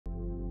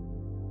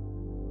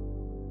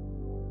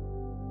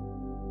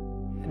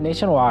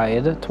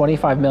Nationwide,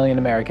 25 million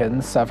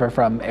Americans suffer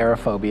from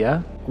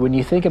aerophobia. When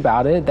you think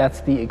about it,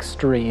 that's the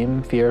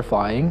extreme fear of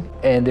flying.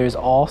 And there's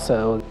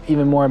also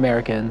even more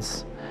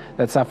Americans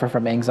that suffer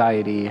from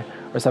anxiety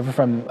or suffer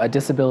from a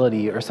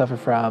disability or suffer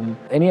from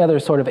any other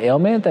sort of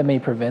ailment that may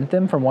prevent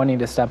them from wanting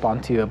to step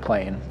onto a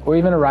plane or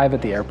even arrive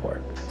at the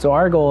airport. So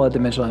our goal at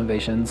Dimensional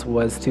Innovations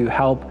was to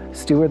help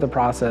steward the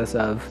process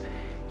of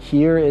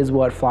here is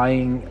what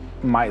flying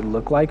might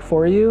look like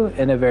for you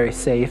in a very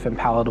safe and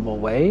palatable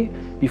way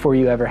before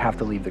you ever have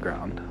to leave the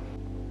ground.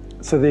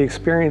 So the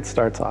experience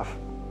starts off.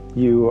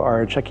 You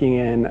are checking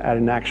in at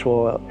an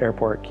actual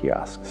airport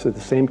kiosk. So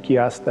the same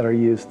kiosks that are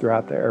used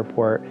throughout the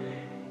airport.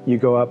 You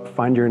go up,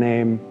 find your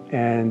name,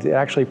 and it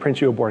actually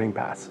prints you a boarding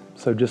pass.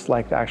 So just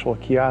like the actual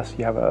kiosk,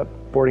 you have a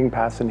boarding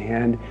pass in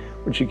hand,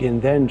 which you can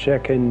then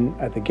check in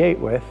at the gate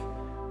with.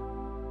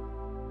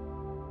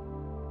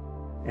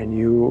 And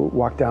you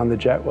walk down the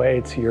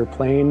jetway to your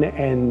plane,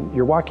 and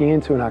you're walking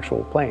into an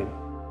actual plane.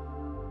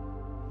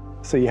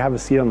 So you have a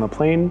seat on the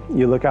plane,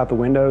 you look out the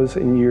windows,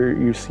 and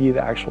you see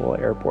the actual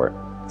airport.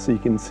 So you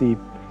can see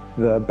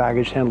the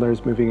baggage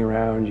handlers moving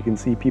around, you can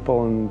see people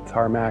on the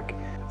tarmac.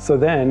 So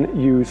then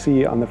you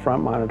see on the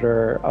front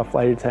monitor a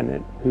flight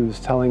attendant who's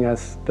telling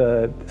us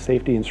the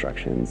safety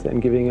instructions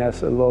and giving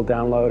us a little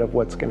download of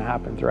what's going to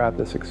happen throughout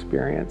this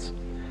experience.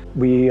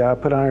 We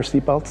put on our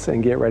seatbelts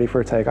and get ready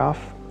for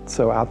takeoff.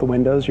 So out the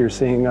windows, you're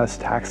seeing us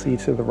taxi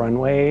to the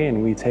runway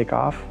and we take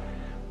off.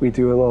 We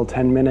do a little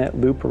 10-minute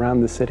loop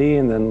around the city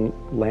and then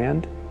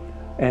land.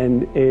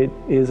 And it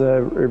is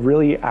a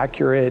really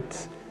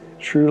accurate,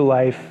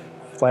 true-to-life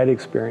flight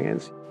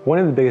experience. One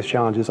of the biggest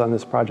challenges on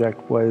this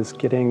project was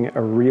getting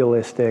a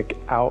realistic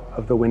out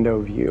of the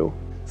window view.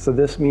 So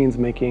this means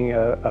making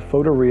a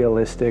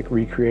photorealistic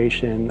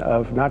recreation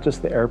of not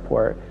just the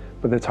airport,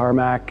 but the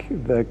tarmac,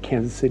 the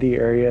Kansas City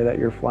area that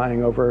you're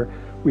flying over.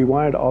 We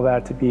wanted all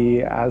that to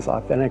be as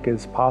authentic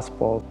as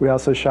possible. We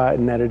also shot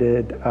and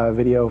edited a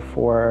video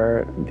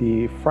for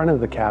the front of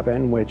the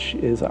cabin, which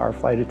is our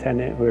flight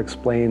attendant who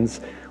explains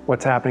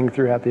what's happening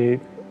throughout the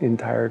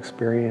entire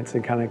experience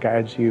and kind of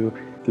guides you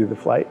through the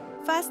flight.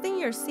 Fasten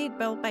your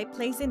seatbelt by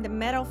placing the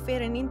metal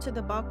fitting into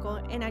the buckle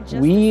and adjust.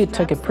 We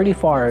took it pretty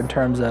far in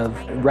terms of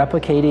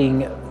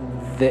replicating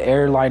the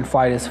airline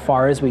flight as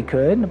far as we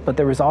could, but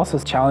there was also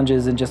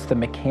challenges in just the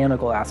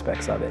mechanical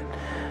aspects of it.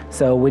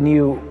 So when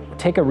you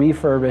take a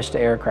refurbished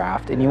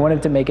aircraft and you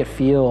wanted to make it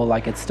feel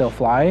like it's still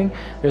flying,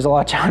 there's a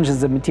lot of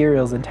challenges of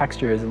materials and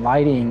textures and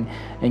lighting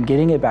and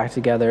getting it back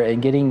together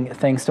and getting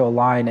things to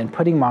align and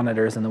putting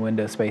monitors in the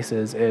window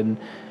spaces and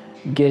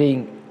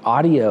getting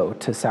audio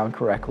to sound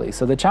correctly.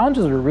 So the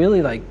challenges were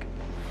really like,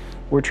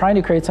 we're trying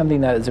to create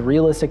something that is as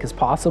realistic as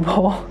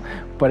possible,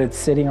 but it's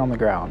sitting on the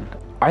ground.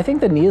 I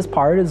think the neatest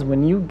part is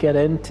when you get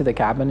into the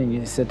cabin and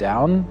you sit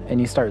down and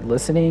you start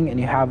listening and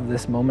you have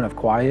this moment of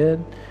quiet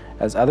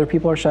as other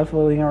people are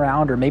shuffling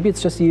around, or maybe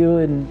it's just you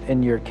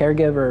and your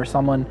caregiver or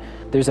someone,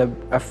 there's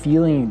a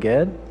feeling you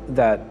get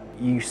that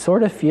you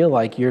sort of feel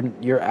like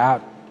you're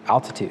at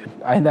altitude.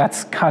 And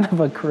that's kind of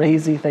a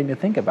crazy thing to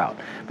think about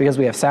because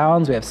we have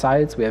sounds, we have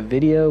sights, we have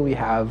video, we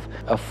have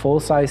a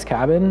full-size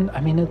cabin.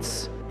 I mean,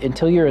 it's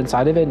until you're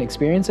inside of it and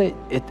experience it,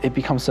 it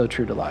becomes so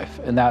true to life.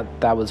 And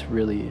that was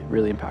really,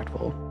 really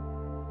impactful.